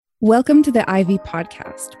Welcome to the Ivy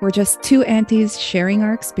Podcast. We're just two aunties sharing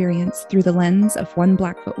our experience through the lens of one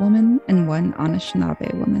Blackfoot woman and one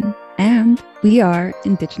Anishinaabe woman. And we are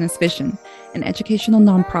Indigenous Vision, an educational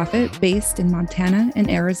nonprofit based in Montana and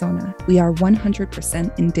Arizona. We are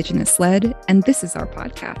 100% Indigenous-led, and this is our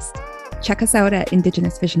podcast. Check us out at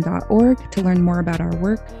indigenousvision.org to learn more about our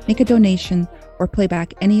work, make a donation, or play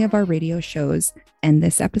back any of our radio shows and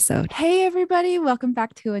this episode. Hey, everybody. Welcome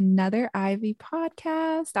back to another Ivy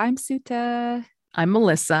podcast. I'm Suta. I'm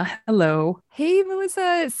Melissa. Hello. Hey,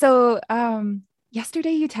 Melissa. So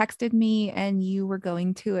yesterday you texted me and you were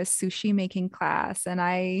going to a sushi making class, and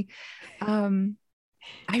I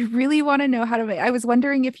really want to know how to make. I was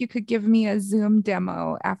wondering if you could give me a Zoom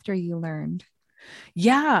demo after you learned.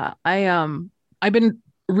 Yeah, I've been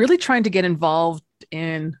really trying to get involved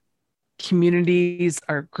in communities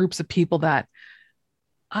or groups of people that,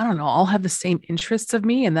 I don't know, all have the same interests of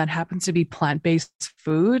me, and that happens to be plant-based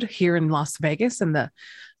food here in Las Vegas. And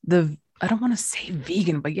the I don't want to say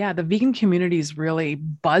vegan, but yeah, the vegan community is really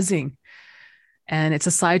buzzing. And it's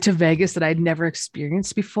a side to Vegas that I'd never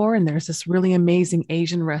experienced before. And there's this really amazing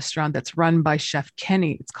Asian restaurant that's run by Chef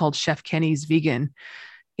Kenny. It's called Chef Kenny's Vegan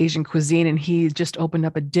Asian Cuisine. And he just opened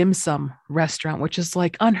up a dim sum restaurant, which is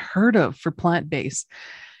like unheard of for plant-based.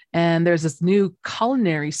 And there's this new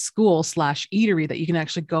culinary school / eatery that you can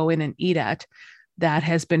actually go in and eat at that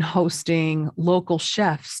has been hosting local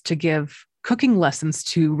chefs to give cooking lessons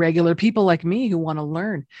to regular people like me who want to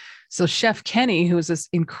learn. So Chef Kenny, who is this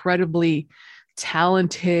incredibly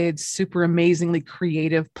talented, super amazingly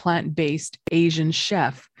creative plant-based Asian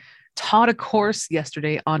chef, taught a course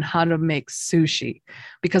yesterday on how to make sushi,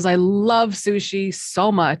 because I love sushi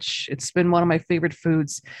so much. It's been one of my favorite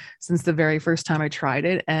foods since the very first time I tried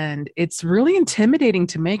it. And it's really intimidating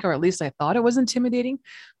to make, or at least I thought it was intimidating.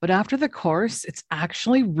 But after the course, it's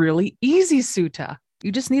actually really easy, Suta.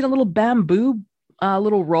 You just need a little bamboo,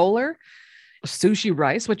 little roller, sushi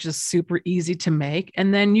rice, which is super easy to make.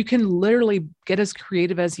 And then you can literally get as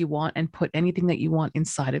creative as you want and put anything that you want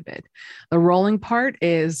inside of it. The rolling part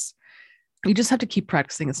is, you just have to keep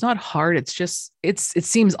practicing. It's not hard. It's just, it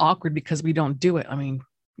seems awkward because we don't do it. I mean,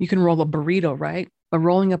 you can roll a burrito, right? But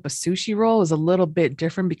rolling up a sushi roll is a little bit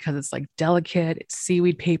different because it's like delicate. It's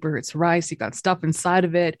seaweed paper. It's rice. You got stuff inside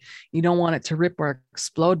of it. You don't want it to rip or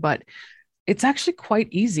explode, but it's actually quite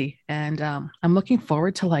easy. And I'm looking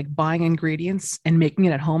forward to like buying ingredients and making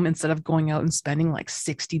it at home instead of going out and spending like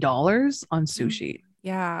 $60 on sushi.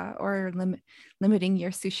 Yeah, or limiting your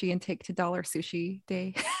sushi intake to dollar sushi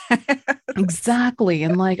day. Exactly.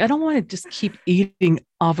 And like, I don't want to just keep eating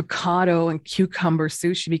avocado and cucumber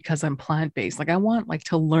sushi because I'm plant-based. Like, I want like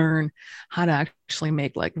to learn how to actually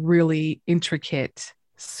make like really intricate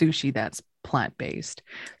sushi that's plant-based.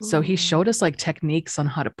 So he showed us like techniques on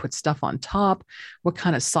how to put stuff on top, what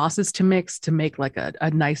kind of sauces to mix to make like a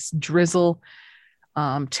nice drizzle.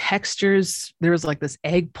 Textures. There was like this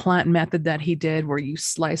eggplant method that he did where you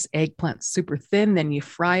slice eggplant super thin, then you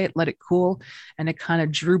fry it, let it cool, and it kind of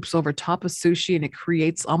droops over top of sushi and it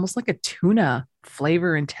creates almost like a tuna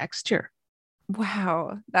flavor and texture.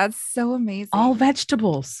 Wow, that's so amazing. All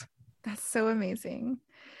vegetables. That's so amazing.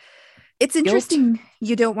 It's interesting.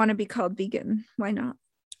 You don't want to be called vegan. Why not?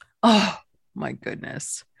 Oh my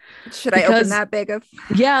goodness. Should I open that bag of?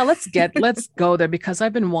 Yeah, let's go there, because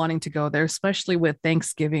I've been wanting to go there, especially with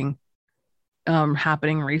Thanksgiving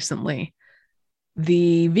happening recently.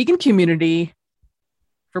 The vegan community,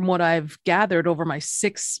 from what I've gathered over my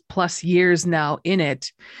 6+ years now in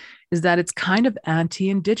it, is that it's kind of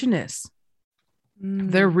anti-Indigenous.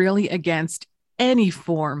 They're really against any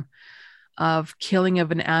form of killing of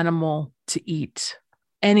an animal to eat,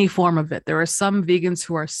 any form of it. There are some vegans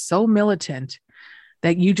who are so militant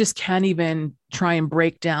that you just can't even try and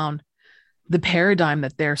break down the paradigm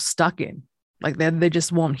that they're stuck in. Like they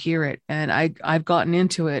just won't hear it. And I've gotten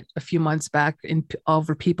into it a few months back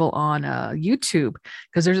over people on YouTube,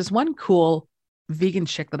 because there's this one cool vegan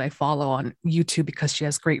chick that I follow on YouTube because she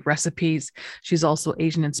has great recipes. She's also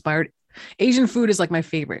Asian inspired. Asian food is like my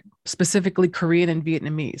favorite, specifically Korean and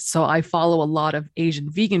Vietnamese. So I follow a lot of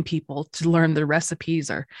Asian vegan people to learn their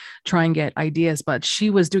recipes or try and get ideas. But she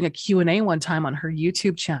was doing a Q&A one time on her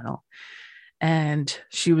YouTube channel. And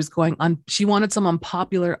she was going on, she wanted some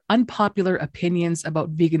unpopular opinions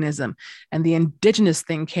about veganism. And the Indigenous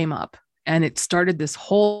thing came up. And it started this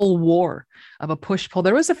whole war of a push-pull.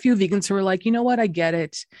 There was a few vegans who were like, you know what, I get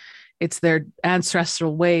it. It's their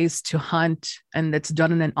ancestral ways to hunt, and it's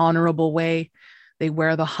done in an honorable way. They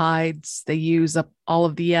wear the hides. They use up all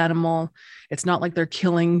of the animal. It's not like they're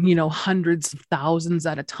killing, hundreds of thousands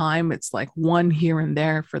at a time. It's like one here and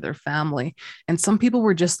there for their family. And some people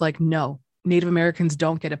were just like, no, Native Americans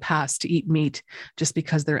don't get a pass to eat meat just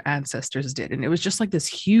because their ancestors did. And it was just like this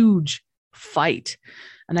huge fight.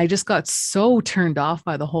 And I just got so turned off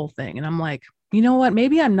by the whole thing. And I'm like, you know what?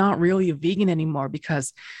 Maybe I'm not really a vegan anymore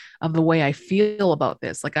because of the way I feel about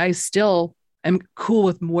this. Like, I still am cool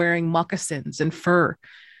with wearing moccasins and fur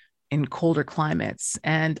in colder climates.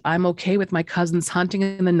 And I'm okay with my cousins hunting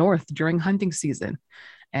in the north during hunting season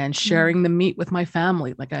and sharing the meat with my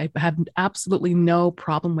family. Like, I have absolutely no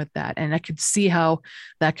problem with that. And I could see how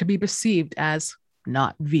that could be perceived as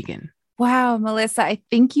not vegan. Wow, Melissa, I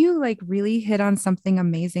think you like really hit on something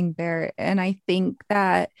amazing there. And I think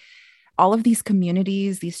that all of these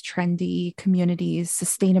communities, these trendy communities,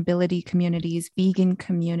 sustainability communities, vegan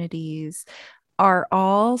communities, are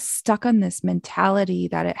all stuck on this mentality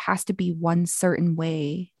that it has to be one certain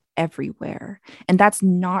way everywhere. And that's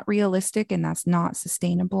not realistic and that's not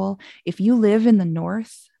sustainable. If you live in the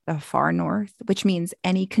north, the far north, which means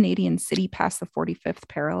any Canadian city past the 45th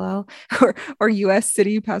parallel or US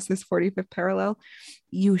city past this 45th parallel,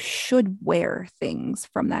 you should wear things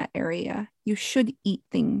from that area. You should eat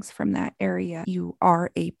things from that area. You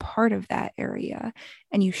are a part of that area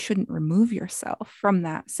and you shouldn't remove yourself from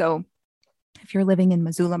that. So if you're living in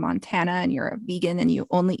Missoula, Montana, and you're a vegan and you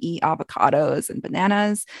only eat avocados and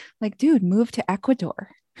bananas, like, dude, move to Ecuador.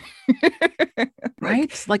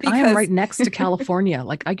 Right? Like, I am right next to California.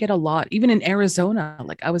 Like, I get a lot, even in Arizona.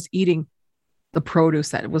 Like, I was eating the produce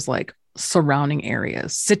that was like surrounding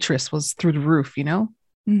areas. Citrus was through the roof, you know?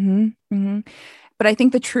 Mm-hmm, mm-hmm. But I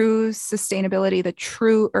think the true sustainability, the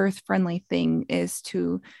true earth friendly thing is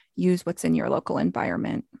to use what's in your local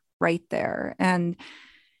environment right there. And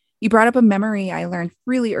you brought up a memory I learned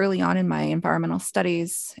really early on in my environmental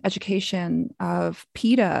studies education of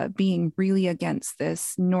PETA being really against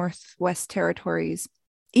this Northwest Territories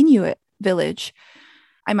Inuit village.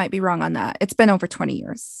 I might be wrong on that. It's been over 20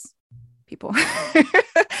 years, people.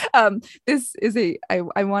 This is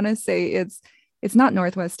I want to say it's not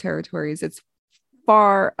Northwest Territories. It's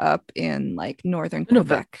far up in like northern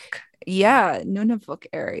Quebec. Yeah, Nunavut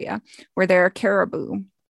area where there are caribou.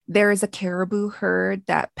 There is a caribou herd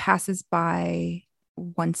that passes by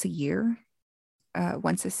once a year,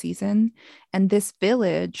 once a season. And this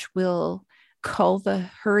village will cull the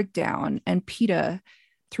herd down, and PETA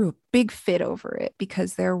threw a big fit over it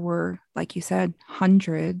because there were, like you said,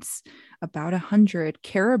 about 100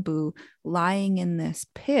 caribou lying in this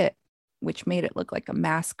pit, which made it look like a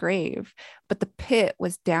mass grave. But the pit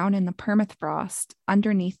was down in the permafrost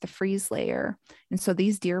underneath the freeze layer. And so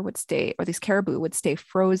these deer would stay, or these caribou would stay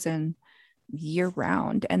frozen year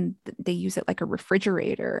round. And they use it like a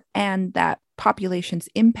refrigerator. And that population's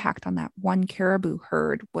impact on that one caribou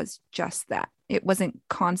herd was just that. It wasn't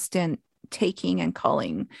constant taking and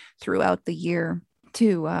culling throughout the year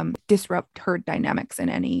to disrupt herd dynamics in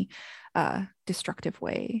any destructive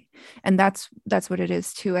way. And that's what it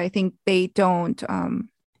is too. I think they don't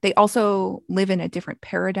they also live in a different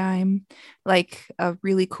paradigm. Like, a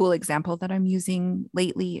really cool example that I'm using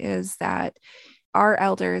lately is that our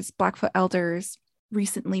elders, Blackfoot elders,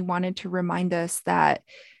 recently wanted to remind us that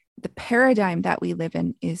the paradigm that we live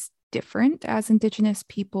in is different as Indigenous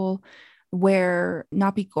people, where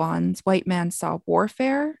Napiguans, white man, saw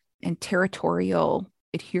warfare and territorial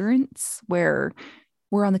adherence, where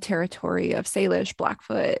we're on the territory of Salish,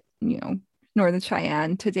 Blackfoot, Northern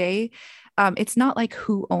Cheyenne today. It's not like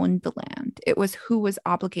who owned the land. It was who was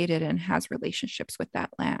obligated and has relationships with that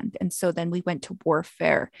land. And so then we went to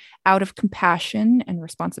warfare out of compassion and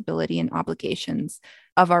responsibility and obligations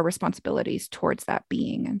of our responsibilities towards that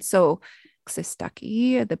being. And so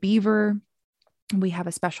Xistucky, the beaver, we have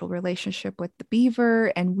a special relationship with the beaver,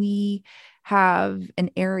 and we have an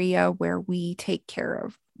area where we take care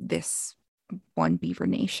of this one beaver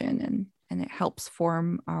nation, and it helps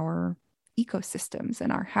form our ecosystems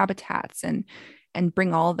and our habitats and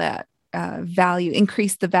bring all that value,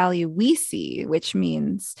 increase the value we see, which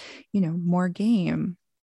means more game.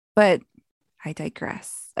 But I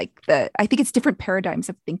digress. I think it's different paradigms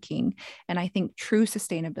of thinking, and I think true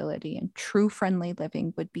sustainability and true friendly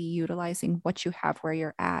living would be utilizing what you have where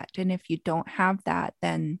you're at. And if you don't have that,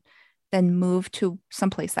 then move to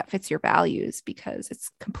someplace that fits your values, because it's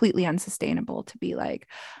completely unsustainable to be like,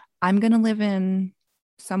 I'm going to live in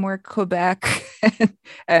somewhere Quebec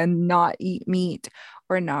and not eat meat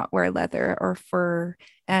or not wear leather or fur.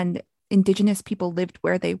 And Indigenous people lived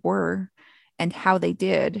where they were and how they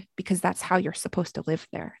did, because that's how you're supposed to live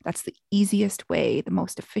there. That's the easiest way, the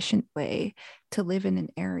most efficient way to live in an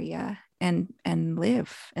area and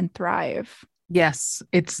live and thrive. Yes,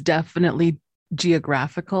 it's definitely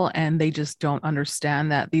geographical, and they just don't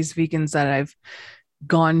understand that. These vegans that I've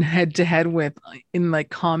gone head to head with in like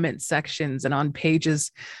comment sections and on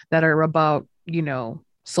pages that are about,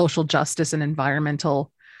 social justice and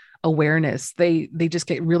environmental awareness. They just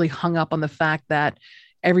get really hung up on the fact that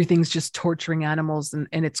everything's just torturing animals and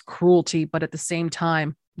it's cruelty. But at the same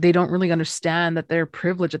time, they don't really understand that they're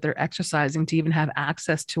privileged, that they're exercising to even have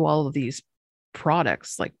access to all of these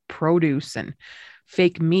products like produce and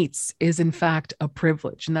fake meats is in fact a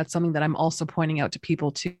privilege. And that's something that I'm also pointing out to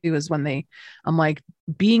people too, is when I'm like,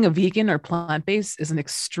 being a vegan or plant-based is an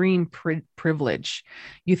extreme privilege.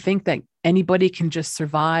 You think that anybody can just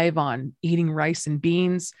survive on eating rice and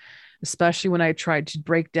beans, especially when I tried to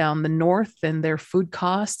break down the North and their food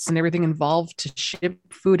costs and everything involved to ship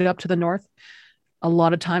food up to the North. A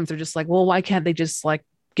lot of times they're just like, well, why can't they just like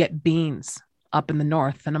get beans up in the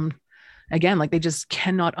North? And I'm again, like, they just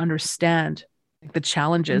cannot understand the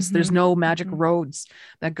challenges. There's no magic roads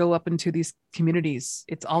that go up into these communities.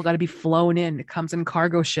 It's all got to be flown in. It comes in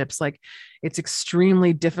cargo ships. Like, it's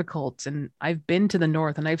extremely difficult. And I've been to the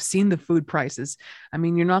North and I've seen the food prices. I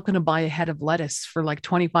mean, you're not going to buy a head of lettuce for like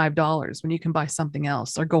 $25 when you can buy something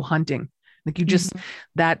else or go hunting. Like, you just,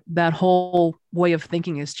 that whole way of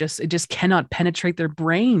thinking is just, it just cannot penetrate their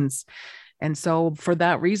brains. And so for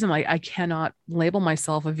that reason, I cannot label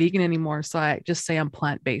myself a vegan anymore. So I just say I'm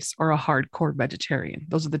plant-based or a hardcore vegetarian.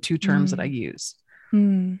 Those are the two terms that I use.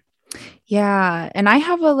 Yeah. And I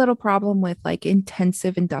have a little problem with like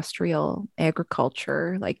intensive industrial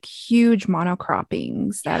agriculture, like huge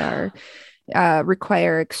monocroppings that are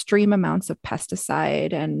require extreme amounts of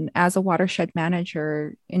pesticide. And as a watershed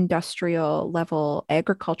manager, industrial level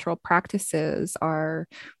agricultural practices are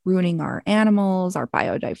ruining our animals, our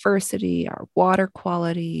biodiversity, our water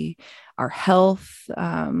quality, our health.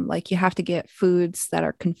 Like, you have to get foods that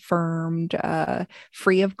are confirmed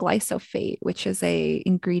free of glyphosate, which is a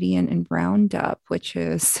ingredient in Roundup, which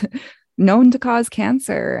is known to cause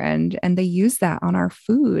cancer, and they use that on our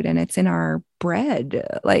food, and it's in our bread.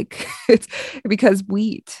 Like, it's because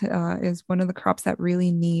wheat is one of the crops that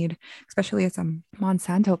really need, especially as a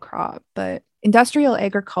Monsanto crop. But industrial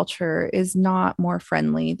agriculture is not more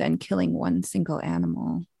friendly than killing one single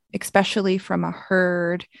animal, especially from a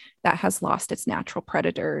herd that has lost its natural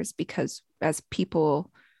predators, because as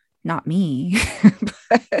people, not me,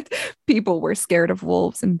 but people were scared of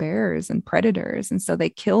wolves and bears and predators. And so they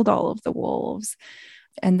killed all of the wolves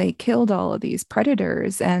and they killed all of these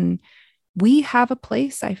predators. And we have a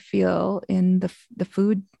place, I feel, in the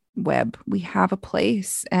food web. We have a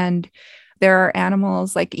place. And there are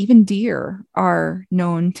animals, like even deer are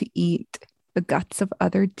known to eat the guts of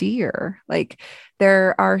other deer. Like,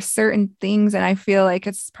 there are certain things, and I feel like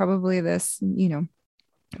it's probably this,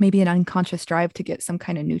 maybe an unconscious drive to get some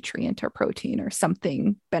kind of nutrient or protein or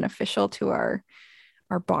something beneficial to our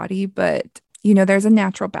body. But, there's a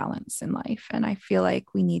natural balance in life. And I feel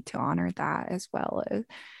like we need to honor that as well.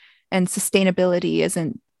 And sustainability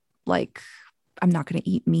isn't like, I'm not going to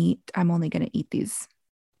eat meat. I'm only going to eat these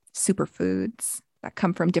superfoods that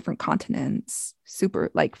come from different continents,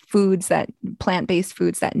 plant-based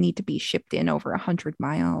foods that need to be shipped in over 100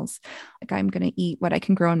 miles. Like, I'm going to eat what I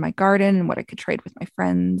can grow in my garden and what I could trade with my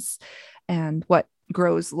friends and what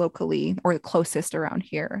grows locally or the closest around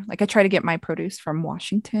here. Like, I try to get my produce from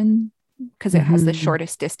Washington because it has the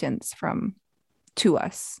shortest distance to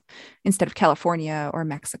us instead of California or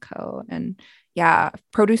Mexico. And yeah,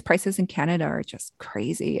 produce prices in Canada are just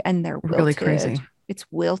crazy, and they're wilted. Really crazy. It's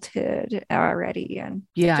wilted already. And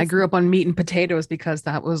yeah, I grew up on meat and potatoes because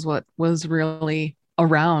that was what was really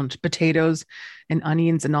around. Potatoes and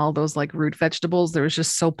onions and all those like root vegetables. There was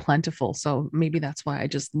just so plentiful. So maybe that's why I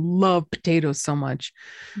just love potatoes so much.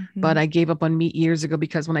 But I gave up on meat years ago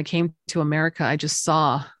because when I came to America, I just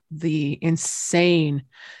saw the insane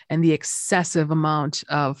and the excessive amount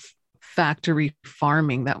of factory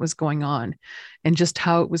farming that was going on, and just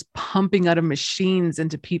how it was pumping out of machines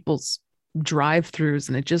into people's drive-throughs,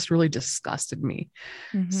 and it just really disgusted me.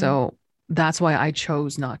 So that's why I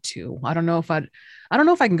chose not to. I don't know if I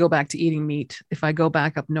can go back to eating meat if I go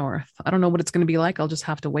back up north. I don't know what it's going to be like. I'll just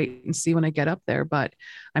have to wait and see when I get up there, but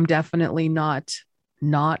I'm definitely not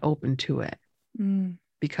open to it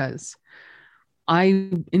because I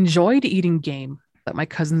enjoyed eating game that my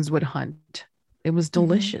cousins would hunt. It was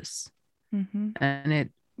delicious. And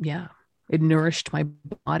it nourished my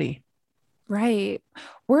body. Right.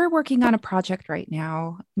 We're working on a project right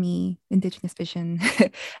now, me, Indigenous Vision,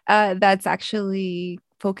 that's actually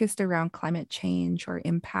focused around climate change or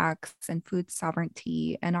impacts and food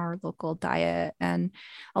sovereignty and our local diet. And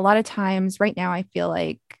a lot of times right now, I feel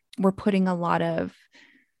like we're putting a lot of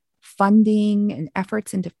funding and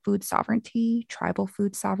efforts into food sovereignty, tribal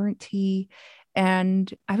food sovereignty.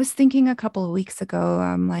 And I was thinking a couple of weeks ago,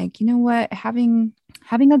 I'm like, you know what? Having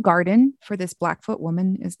a garden for this Blackfoot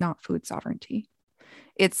woman is not food sovereignty.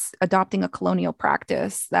 It's adopting a colonial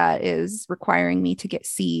practice that is requiring me to get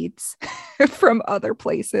seeds from other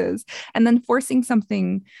places and then forcing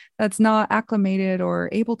something that's not acclimated or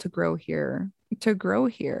able to grow here to grow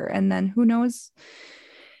here. And then who knows,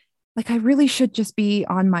 like I really should just be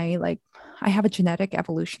on my like I have a genetic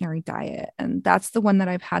evolutionary diet, and that's the one that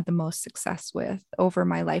I've had the most success with over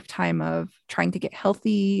my lifetime of trying to get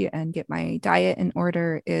healthy and get my diet in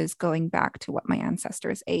order is going back to what my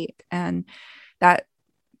ancestors ate. And that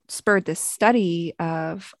spurred this study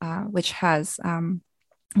of which has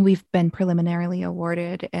we've been preliminarily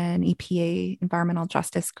awarded an EPA environmental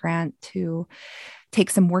justice grant to take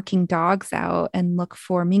some working dogs out and look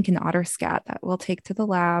for mink and otter scat that we'll take to the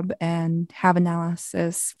lab and have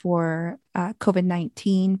analysis for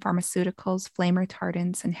COVID-19, pharmaceuticals, flame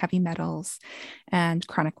retardants, and heavy metals, and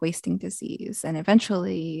chronic wasting disease. And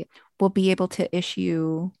eventually we'll be able to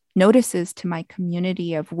issue notices to my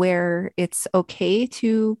community of where it's okay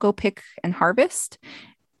to go pick and harvest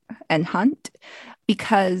and hunt,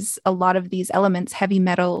 because a lot of these elements, heavy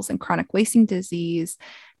metals and chronic wasting disease,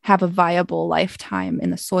 have a viable lifetime in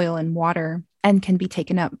the soil and water and can be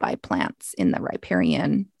taken up by plants in the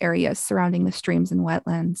riparian areas surrounding the streams and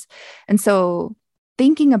wetlands. And so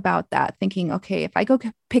thinking about that, thinking, okay, if I go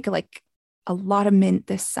pick like a lot of mint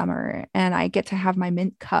this summer and I get to have my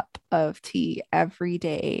mint cup of tea every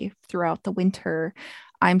day throughout the winter,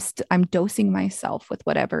 I'm dosing myself with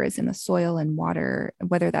whatever is in the soil and water,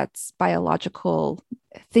 whether that's biological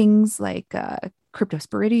things like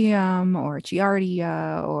cryptosporidium or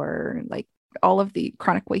giardia or like all of the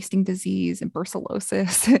chronic wasting disease and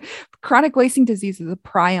brucellosis. Chronic wasting disease is a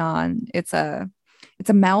prion. It's a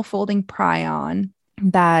malfolding prion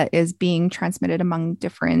that is being transmitted among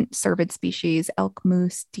different cervid species, elk,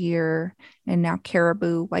 moose, deer, and now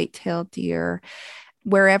caribou, white-tailed deer.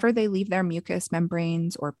 Wherever they leave their mucous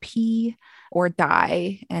membranes or pee or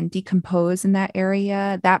die and decompose in that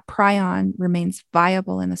area, that prion remains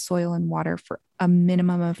viable in the soil and water for a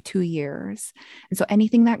minimum of 2 years. And so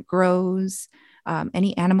anything that grows,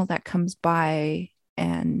 any animal that comes by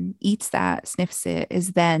and eats that, sniffs it,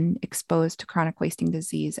 is then exposed to chronic wasting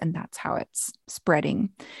disease. And that's how it's spreading.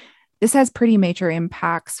 This has pretty major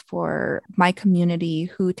impacts for my community,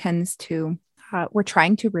 who tends to we're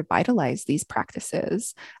trying to revitalize these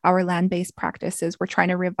practices, our land-based practices. We're trying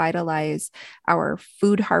to revitalize our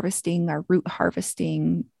food harvesting, our root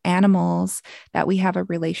harvesting animals that we have a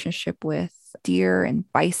relationship with, deer and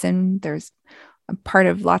bison. There's a part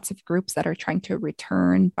of lots of groups that are trying to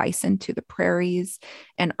return bison to the prairies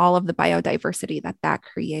and all of the biodiversity that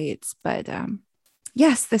creates. But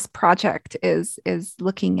yes, this project is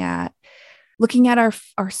looking at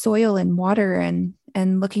our soil and water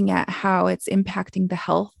and looking at how it's impacting the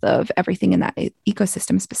health of everything in that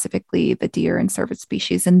ecosystem, specifically the deer and cervid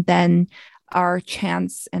species, and then our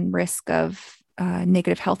chance and risk of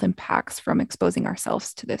negative health impacts from exposing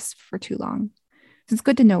ourselves to this for too long. So it's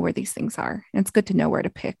good to know where these things are, and it's good to know where to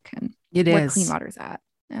pick and where clean water's at.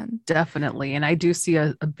 And definitely. And I do see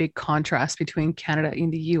a big contrast between Canada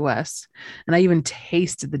and the US. And I even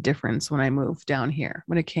tasted the difference when I moved down here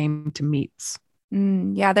when it came to meats.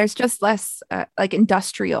 Yeah, there's just less like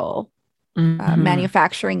industrial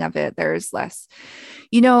manufacturing of it. There's less,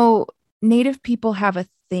 Native people have a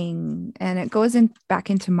thing, and it goes back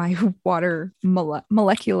into my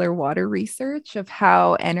molecular water research of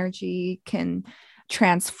how energy can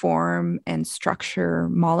transform and structure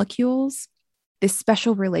molecules. This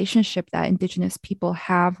special relationship that Indigenous people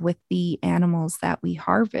have with the animals that we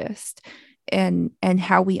harvest, and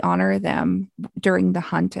how we honor them during the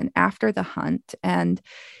hunt and after the hunt. And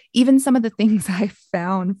even some of the things I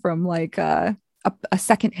found from like a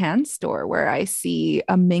secondhand store where I see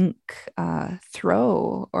a mink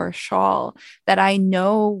throw or shawl that I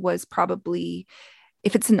know was probably,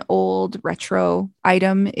 if it's an old retro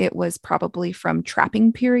item, it was probably from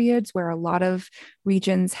trapping periods where a lot of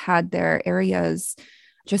regions had their areas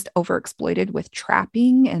just overexploited with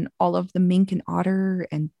trapping, and all of the mink and otter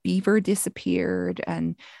and beaver disappeared.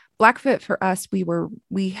 And Blackfoot, for us,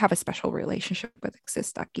 we have a special relationship with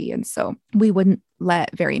Xistachi, and so we wouldn't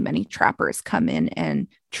let very many trappers come in and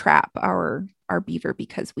trap our beaver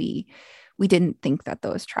because we didn't think that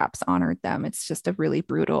those traps honored them. It's just a really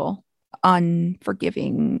brutal,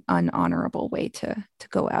 unforgiving, unhonorable way to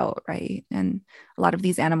go out, right? And a lot of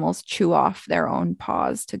these animals chew off their own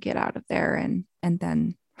paws to get out of there, and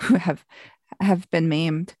then have been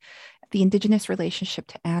maimed. the indigenous relationship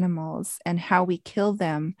to animals and how we kill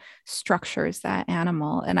them structures that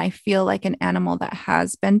animal. And I feel like an animal that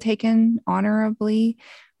has been taken honorably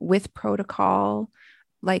with protocol,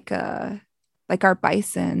 like our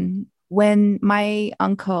bison. When my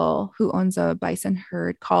uncle, who owns a bison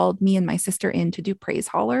herd, called me and my sister in to do praise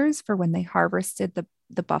haulers for when they harvested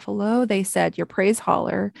the buffalo, they said, your praise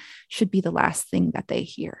hauler should be the last thing that they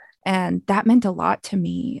hear. And that meant a lot to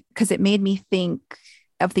me because it made me think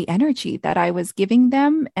of the energy that I was giving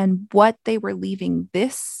them and what they were leaving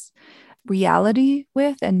this reality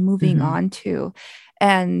with and moving on to.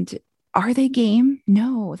 And are they game?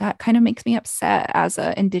 No, that kind of makes me upset as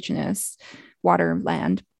an indigenous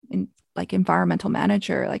waterland in like environmental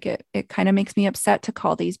manager. Like it kind of makes me upset to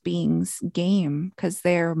call these beings game because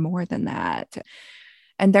they're more than that.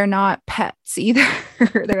 And they're not pets either.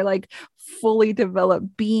 They're like fully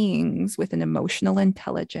developed beings with an emotional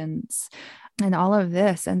intelligence and all of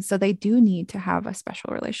this. And so they do need to have a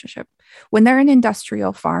special relationship. When they're in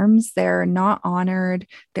industrial farms, they're not honored,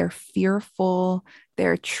 they're fearful,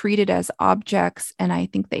 they're treated as objects. And I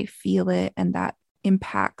think they feel it, and that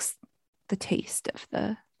impacts the taste of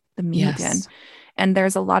the meat. Yes. And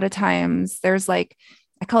there's a lot of times there's like,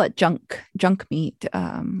 I call it junk meat,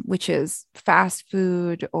 which is fast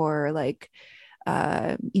food or like,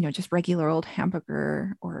 just regular old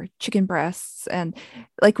hamburger or chicken breasts. And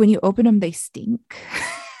like when you open them, they stink.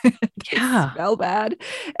 They smell bad.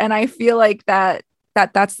 And I feel like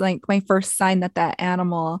that's like my first sign that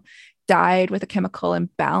animal died with a chemical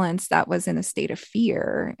imbalance that was in a state of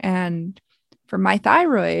fear. And for my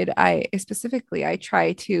thyroid, I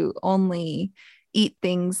try to only eat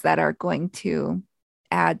things that are going to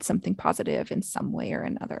add something positive in some way or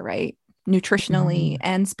another, right? Nutritionally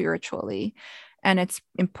and spiritually. And it's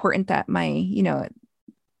important that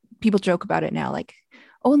people joke about it now, like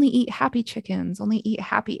only eat happy chickens, only eat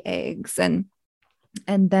happy eggs, and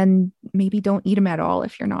then maybe don't eat them at all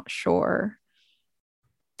if you're not sure.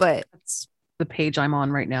 But that's the page I'm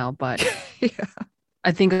on right now. But yeah.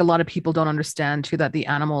 I think a lot of people don't understand too that the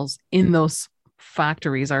animals in those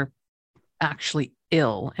factories are actually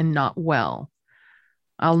ill and not well.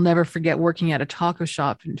 I'll never forget working at a taco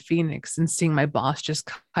shop in Phoenix and seeing my boss just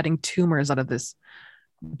cutting tumors out of this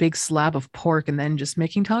big slab of pork and then just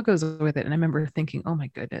making tacos with it. And I remember thinking, oh my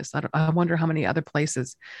goodness, I wonder how many other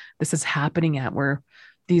places this is happening at, where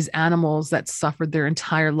these animals that suffered their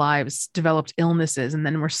entire lives developed illnesses and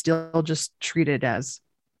then were still just treated as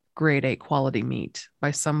grade A quality meat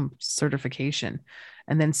by some certification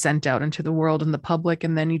and then sent out into the world and the public.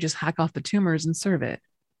 And then you just hack off the tumors and serve it,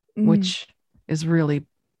 which is really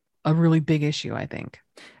a really big issue, I think.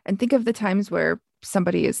 And think of the times where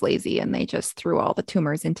somebody is lazy and they just threw all the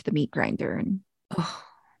tumors into the meat grinder and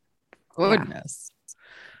goodness.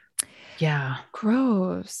 Yeah.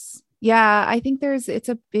 Gross. Yeah, I think it's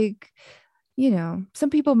a big, some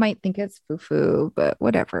people might think it's foo-foo, but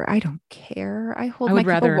whatever. I don't care. I hold my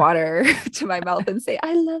cup of water to my mouth and say,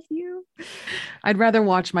 I love you. I'd rather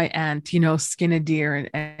watch my aunt, skin a deer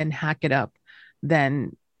and hack it up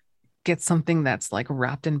than get something that's like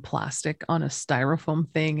wrapped in plastic on a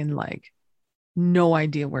styrofoam thing and like no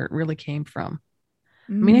idea where it really came from.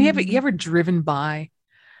 I mean, have you ever driven by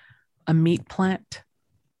a meat plant?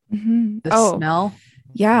 The smell?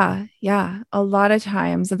 Yeah. A lot of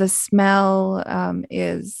times the smell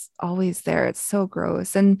is always there. It's so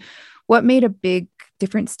gross. And what made a big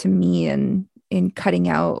difference to me in cutting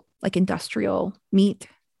out like industrial meat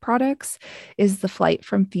products is the flight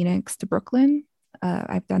from Phoenix to Brooklyn.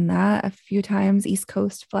 I've done that a few times, East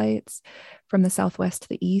Coast flights from the Southwest to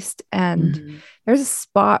the East. And there's a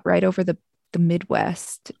spot right over the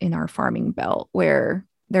Midwest in our farming belt where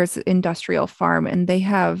there's an industrial farm and they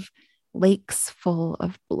have lakes full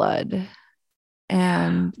of blood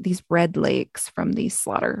and these red lakes from these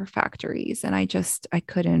slaughter factories. And I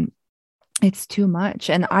couldn't, it's too much.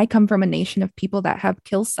 And I come from a nation of people that have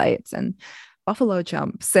kill sites and buffalo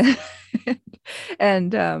jumps.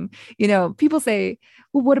 And people say,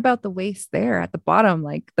 well, what about the waste there at the bottom?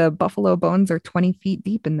 Like the buffalo bones are 20 feet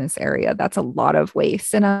deep in this area. That's a lot of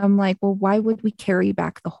waste. And I'm like, well, why would we carry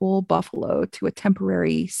back the whole buffalo to a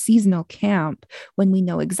temporary seasonal camp when we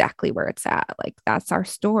know exactly where it's at? Like that's our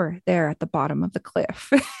store there at the bottom of the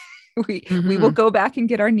cliff. We will go back and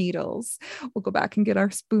get our needles. We'll go back and get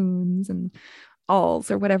our spoons and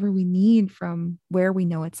awls or whatever we need from where we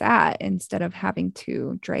know it's at, instead of having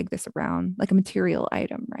to drag this around like a material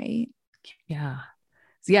item, right? Yeah.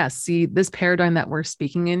 See, this paradigm that we're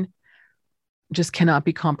speaking in just cannot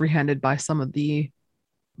be comprehended by some of the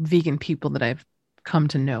vegan people that I've come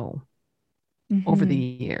to know over the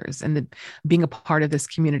years and being a part of this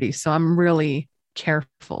community. So I'm really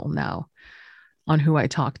careful now on who I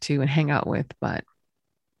talk to and hang out with. But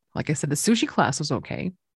like I said, the sushi class was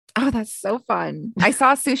okay. Oh, that's so fun. I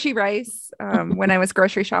saw sushi rice when I was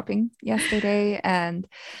grocery shopping yesterday, and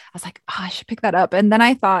I was like, oh, I should pick that up. And then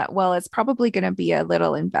I thought, well, it's probably going to be a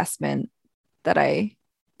little investment that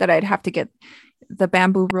I'd have to get the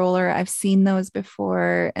bamboo roller. I've seen those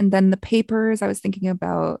before. And then the papers, I was thinking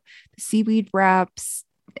about the seaweed wraps.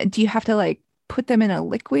 Do you have to like put them in a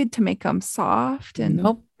liquid to make them soft? And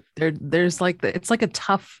nope. There's like it's like a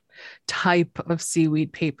tough type of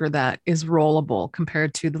seaweed paper that is rollable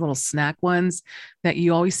compared to the little snack ones that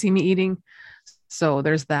you always see me eating. So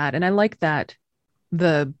there's that. And I like that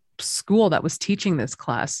the school that was teaching this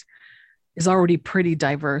class is already pretty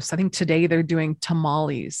diverse. I think today they're doing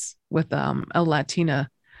tamales with a Latina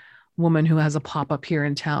woman who has a pop-up here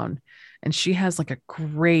in town. And she has like a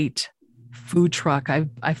great food truck.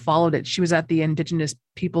 I followed it. She was at the Indigenous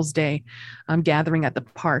Peoples Day gathering at the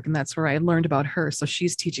park, and that's where I learned about her. So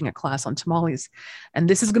she's teaching a class on tamales. And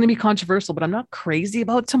this is going to be controversial, but I'm not crazy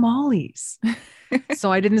about tamales. So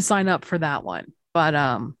I didn't sign up for that one. But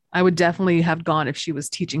I would definitely have gone if she was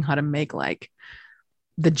teaching how to make like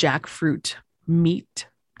the jackfruit meat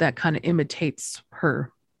that kind of imitates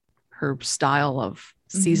her style of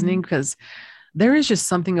seasoning, because there is just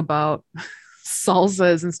something about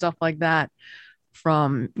salsas and stuff like that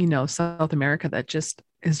from, South America that just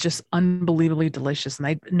is just unbelievably delicious.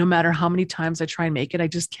 And no matter how many times I try and make it, I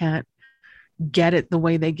just can't get it the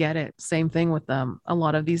way they get it. Same thing with a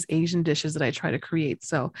lot of these Asian dishes that I try to create.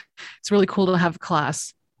 So it's really cool to have a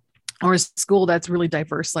class or a school that's really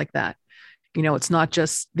diverse like that. It's not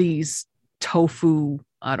just these tofu,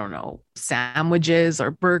 I don't know, sandwiches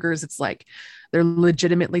or burgers. It's like they're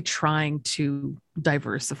legitimately trying to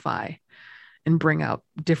diversify and bring out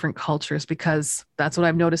different cultures, because that's what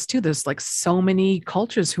I've noticed too. There's like so many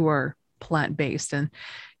cultures who are plant-based. And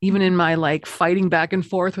even in my like fighting back and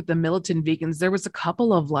forth with the militant vegans, there was a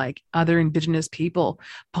couple of like other Indigenous people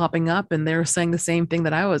popping up, and they were saying the same thing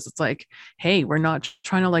that I was. It's like, hey, we're not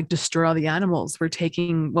trying to like destroy all the animals. We're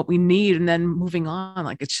taking what we need and then moving on.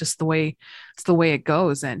 Like, it's just the way it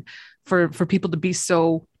goes. And for people to be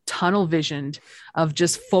so tunnel visioned of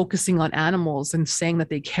just focusing on animals and saying that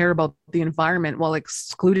they care about the environment while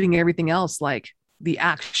excluding everything else, like the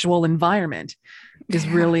actual environment, is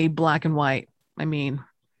really black and white. I mean,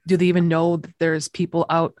 do they even know that there's people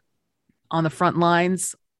out on the front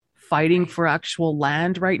lines fighting for actual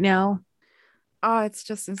land right now? Oh, it's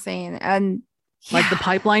just insane. And like the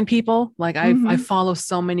pipeline people, like I follow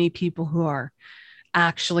so many people who are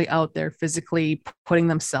actually out there physically putting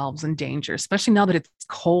themselves in danger, especially now that it's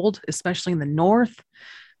cold, especially in the north.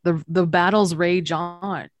 The battles rage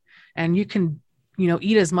on, and you can,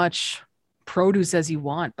 eat as much produce as you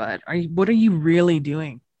want, but what are you really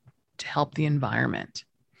doing to help the environment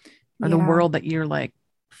or the world that you're like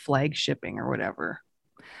flagshipping or whatever?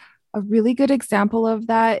 A really good example of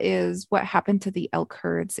that is what happened to the elk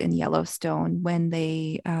herds in Yellowstone when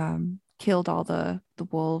they killed all the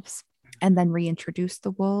wolves and then reintroduced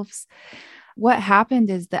the wolves. What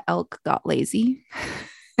happened is the elk got lazy.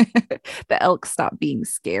 The elk stopped being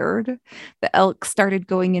scared. The elk started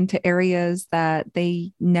going into areas that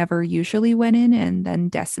they never usually went in, and then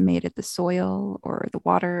decimated the soil or the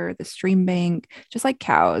water, the stream bank, just like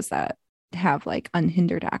cows that have like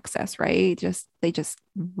unhindered access, right? They just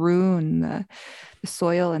ruin the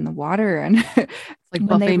soil and the water. And like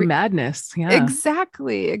buffet madness. Yeah,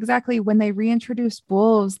 exactly. When they reintroduced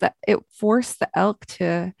wolves, that it forced the elk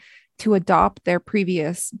to adopt their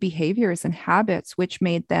previous behaviors and habits, which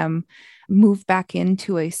made them move back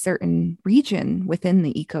into a certain region within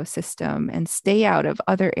the ecosystem and stay out of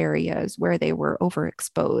other areas where they were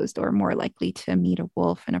overexposed or more likely to meet a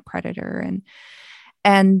wolf and a predator.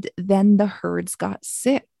 And then the herds got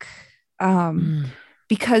sick.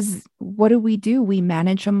 Because what do? We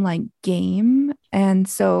manage them like game. And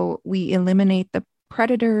so we eliminate the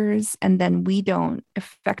predators, and then we don't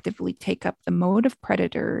effectively take up the mode of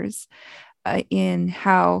predators in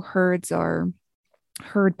how herd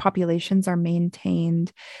populations are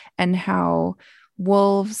maintained, and how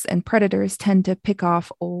wolves and predators tend to pick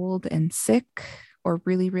off old and sick or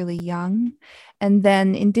really, really young. And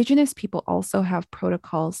then Indigenous people also have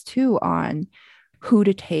protocols too on who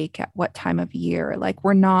to take at what time of year. Like,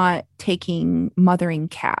 we're not taking mothering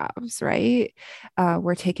calves, right?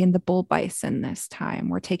 We're taking the bull bison this time.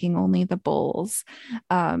 We're taking only the bulls,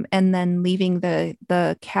 and then leaving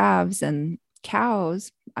the calves and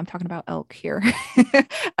cows, I'm talking about elk here,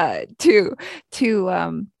 to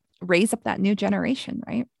raise up that new generation,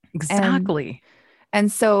 right? Exactly.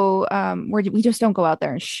 And so we just don't go out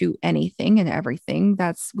there and shoot anything and everything.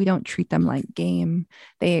 We don't treat them like game.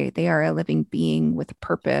 They are a living being with a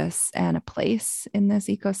purpose and a place in this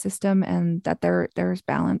ecosystem, and that there's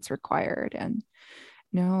balance required. And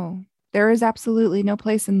no, there is absolutely no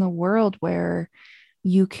place in the world where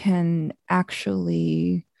you can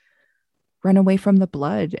actually run away from the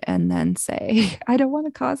blood and then say, I don't want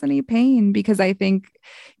to cause any pain, because I think,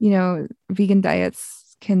 vegan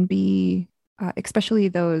diets can be, especially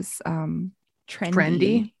those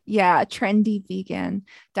trendy vegan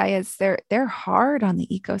diets. They're hard on the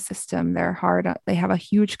ecosystem. They have a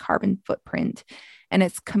huge carbon footprint, and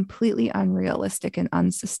it's completely unrealistic and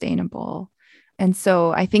unsustainable. And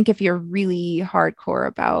so I think if you're really hardcore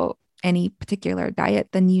about any particular diet,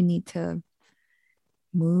 then you need to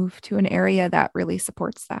move to an area that really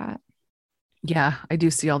supports that. Yeah, I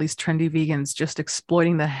do see all these trendy vegans just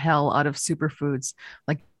exploiting the hell out of superfoods.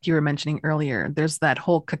 Like you were mentioning earlier, there's that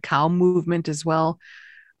whole cacao movement as well,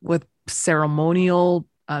 with ceremonial,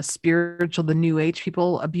 spiritual, the new age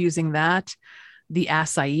people abusing that, the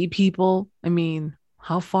acai people. I mean,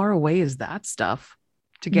 how far away is that stuff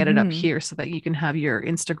to get it up here so that you can have your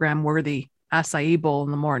Instagram worthy acai bowl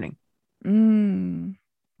in the morning?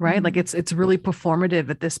 Right? Like it's really performative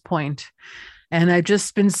at this point. And I've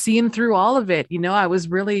just been seeing through all of it. I was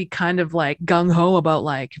really kind of like gung ho about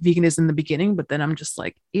like veganism in the beginning, but then I'm just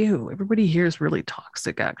like, ew, everybody here is really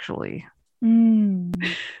toxic, actually.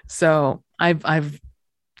 So I've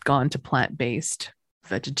gone to plant-based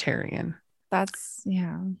vegetarian. That's,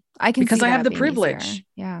 I can, because I have the privilege,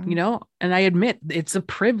 easier. And I admit it's a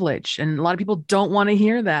privilege, and a lot of people don't want to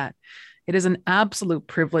hear that. It is an absolute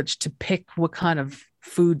privilege to pick what kind of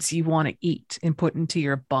foods you want to eat and put into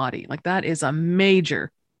your body. Like that is a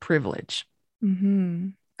major privilege. Yeah.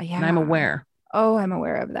 And I'm aware. Oh, I'm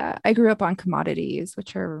aware of that. I grew up on commodities,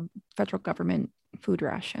 which are federal government food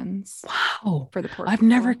rations. Wow. For the poor I've people.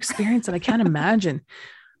 never experienced it. I can't imagine.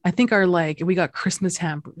 I think we got Christmas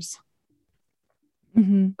hampers.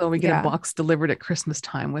 So we get a box delivered at Christmas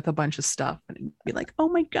time with a bunch of stuff, and it'd be like, oh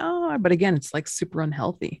my God. But again, it's like super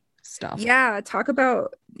unhealthy stuff. Yeah. Talk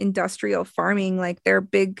about industrial farming. Like they're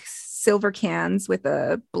big silver cans with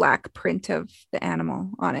a black print of the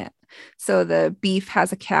animal on it. So the beef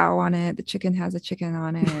has a cow on it. The chicken has a chicken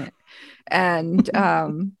on it. And,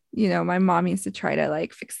 my mom used to try to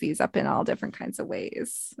like fix these up in all different kinds of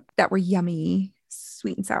ways that were yummy.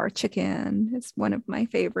 Sweet and sour chicken is one of my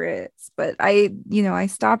favorites, but I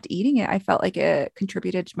stopped eating it. I felt like it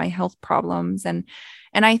contributed to my health problems. And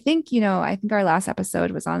I think, I think our last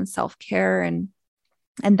episode was on self-care, and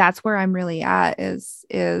that's where I'm really at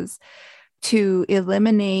is to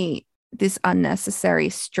eliminate this unnecessary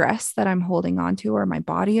stress that I'm holding on to, or my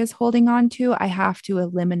body is holding on to. I have to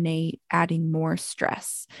eliminate adding more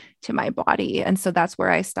stress to my body. And so that's where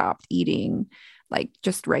I stopped eating like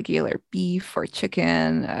just regular beef or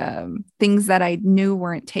chicken, things that I knew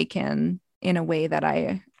weren't taken in a way that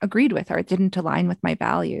I agreed with or it didn't align with my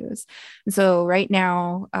values. And so right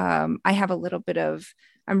now, I have a little bit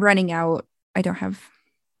I'm running out. I don't have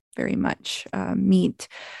very much meat.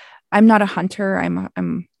 I'm not a hunter.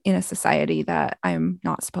 I'm in a society that I'm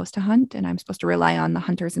not supposed to hunt, and I'm supposed to rely on the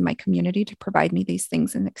hunters in my community to provide me these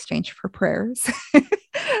things in exchange for prayers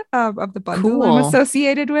of the bundle I'm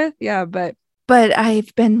associated with. Yeah, but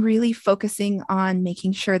I've been really focusing on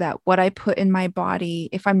making sure that what I put in my body,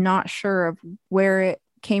 if I'm not sure of where it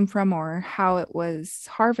came from or how it was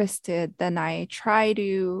harvested, then I try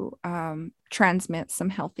to transmit some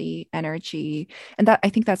healthy energy. And that, I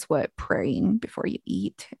think that's what praying before you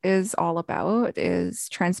eat is all about, is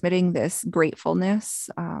transmitting this gratefulness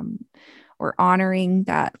or honoring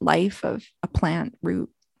that life of a plant, root,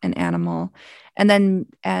 an animal, and then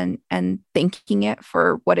and thanking it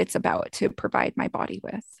for what it's about to provide my body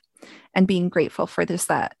with, and being grateful for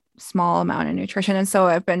that small amount of nutrition. And so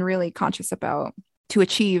I've been really conscious about, to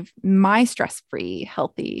achieve my stress-free,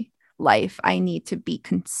 healthy life, I need to be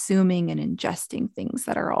consuming and ingesting things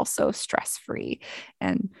that are also stress-free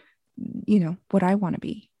and, what I want to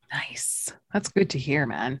be. Nice. That's good to hear,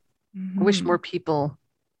 man. I wish more people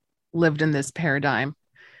lived in this paradigm,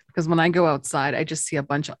 because when I go outside, I just see a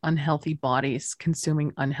bunch of unhealthy bodies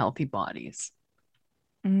consuming unhealthy bodies.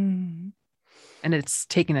 And it's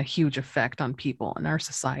taken a huge effect on people and our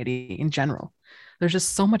society in general. There's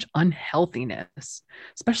just so much unhealthiness,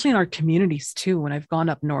 especially in our communities too. When I've gone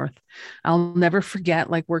up north, I'll never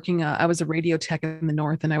forget like working, I was a radio tech in the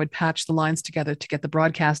north, and I would patch the lines together to get the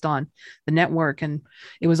broadcast on the network. And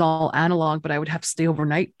it was all analog, but I would have to stay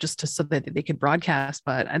overnight just so that they could broadcast.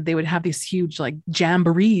 But they would have these huge like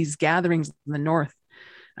jamborees, gatherings in the north,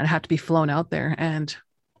 and I'd have to be flown out there, and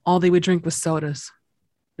all they would drink was sodas.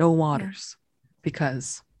 no waters,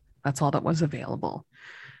 because that's all that was available.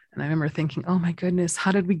 And I remember thinking, oh my goodness,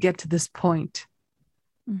 how did we get to this point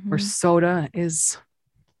where soda is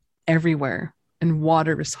everywhere and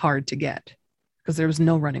water is hard to get because there was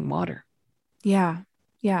no running water? Yeah.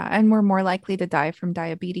 Yeah. And we're more likely to die from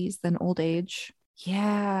diabetes than old age.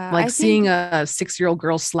 Yeah. Like seeing a 6-year-old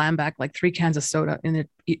girl slam back like 3 cans of soda in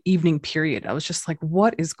the evening period. I was just like,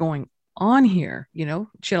 what is going on here? You know,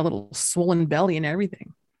 she had a little swollen belly and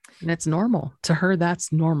everything. And it's normal to her.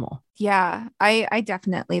 That's normal. Yeah, I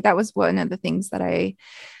definitely, that was one of the things that I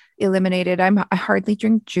eliminated. I hardly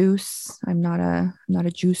drink juice. I'm not a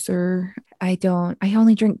juicer. I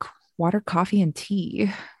only drink water, coffee, and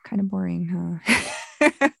tea. Kind of boring,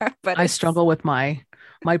 huh? But I struggle with my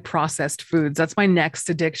processed foods. That's my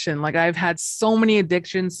next addiction. Like I've had so many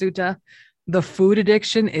addictions, Suta. The food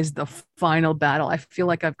addiction is the final battle. I feel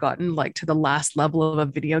like I've gotten like to the last level of a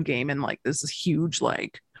video game, and like this is huge,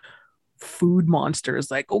 like food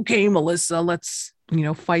monsters. Like, okay, Melissa, let's,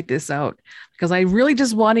 fight this out, because I really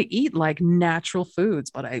just want to eat like natural foods.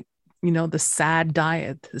 But the SAD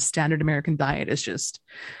diet, the standard American diet, is just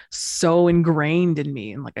so ingrained in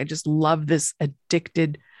me. And like, I just love this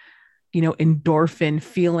addicted, endorphin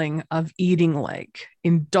feeling of eating like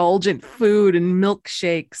indulgent food and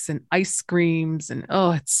milkshakes and ice creams. And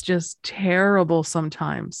it's just terrible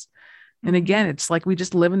sometimes. And again, it's like we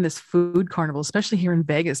just live in this food carnival, especially here in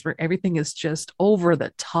Vegas, where everything is just over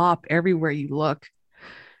the top everywhere you look.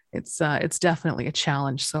 It's definitely a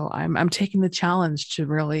challenge. So I'm taking the challenge to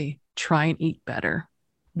really try and eat better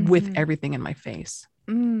with everything in my face.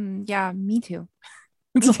 Yeah, me too.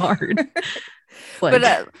 It's hard.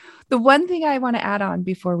 But the one thing I want to add on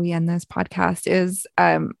before we end this podcast is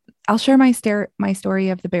I'll share my story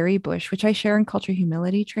of the berry bush, which I share in culture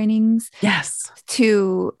humility trainings. Yes.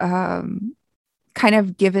 To kind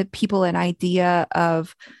of give people an idea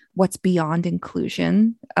of what's beyond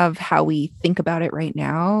inclusion, of how we think about it right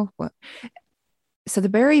now. So the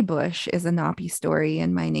berry bush is a Napi story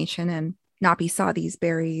in my nation, and Napi saw these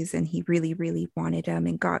berries and he really, really wanted them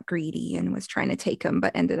and got greedy and was trying to take them,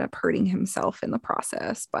 but ended up hurting himself in the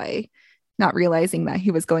process by not realizing that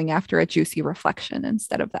he was going after a juicy reflection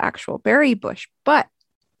instead of the actual berry bush. But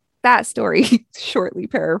that story, shortly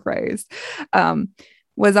paraphrased,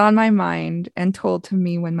 was on my mind and told to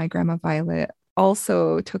me when my grandma Violet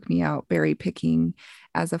also took me out berry picking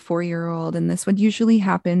as a 4-year-old. And this would usually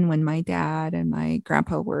happen when my dad and my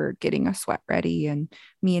grandpa were getting a sweat ready, and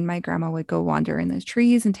me and my grandma would go wander in the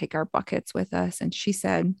trees and take our buckets with us. And she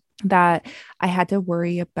said that I had to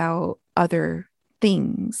worry about other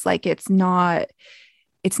things. Like it's not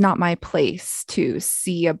my place to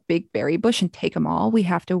see a big berry bush and take them all. We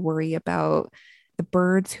have to worry about the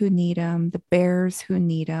birds who need them, the bears who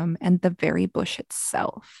need them, and the very bush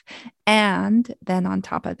itself. And then on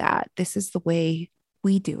top of that, this is the way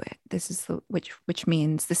we do it. This is which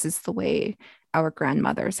means this is the way our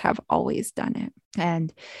grandmothers have always done it.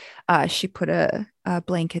 And she put a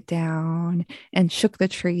blanket down and shook the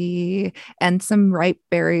tree, and some ripe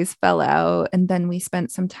berries fell out. And then we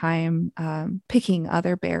spent some time picking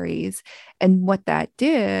other berries. And what that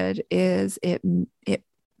did is it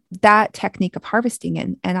that technique of harvesting,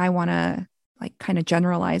 and I want to like kind of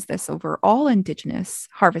generalize this over all Indigenous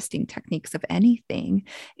harvesting techniques of anything,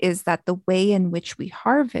 is that the way in which we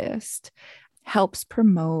harvest helps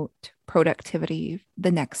promote productivity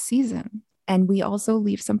the next season. And we also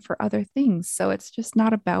leave some for other things. So it's just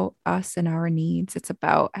not about us and our needs. It's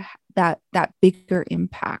about that bigger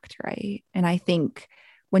impact, right? And I think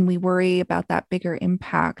when we worry about that bigger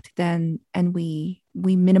impact, then and we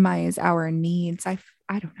minimize our needs, I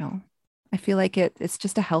don't know. I feel like it's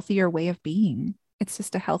just a healthier way of being. It's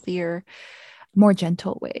just a healthier, more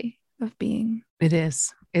gentle way of being. It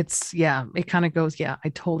is. It's, yeah, it kind of goes, yeah, I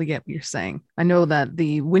totally get what you're saying. I know that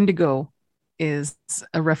the Wendigo is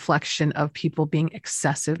a reflection of people being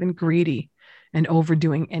excessive and greedy and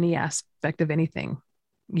overdoing any aspect of anything.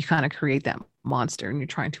 You kind of create that monster, and you're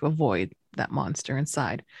trying to avoid that monster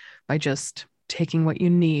inside by just taking what you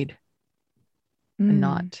need and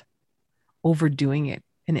not overdoing it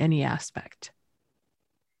in any aspect.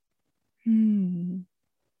 Well,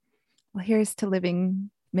 here's to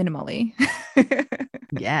living minimally.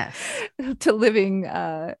 Yes. To living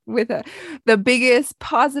with the biggest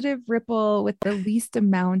positive ripple with the least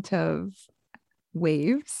amount of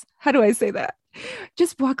waves. How do I say that?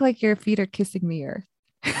 Just walk like your feet are kissing the earth.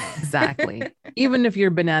 Exactly. Even if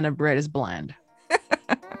your banana bread is bland.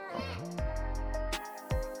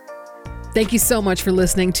 Thank you so much for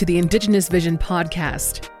listening to the Indigenous Vision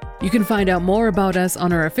podcast. You can find out more about us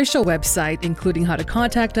on our official website, including how to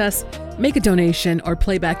contact us, make a donation, or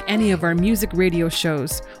play back any of our music radio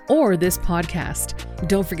shows or this podcast.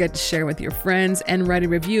 Don't forget to share with your friends and write a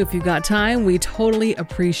review if you've got time. We totally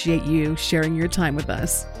appreciate you sharing your time with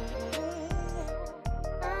us.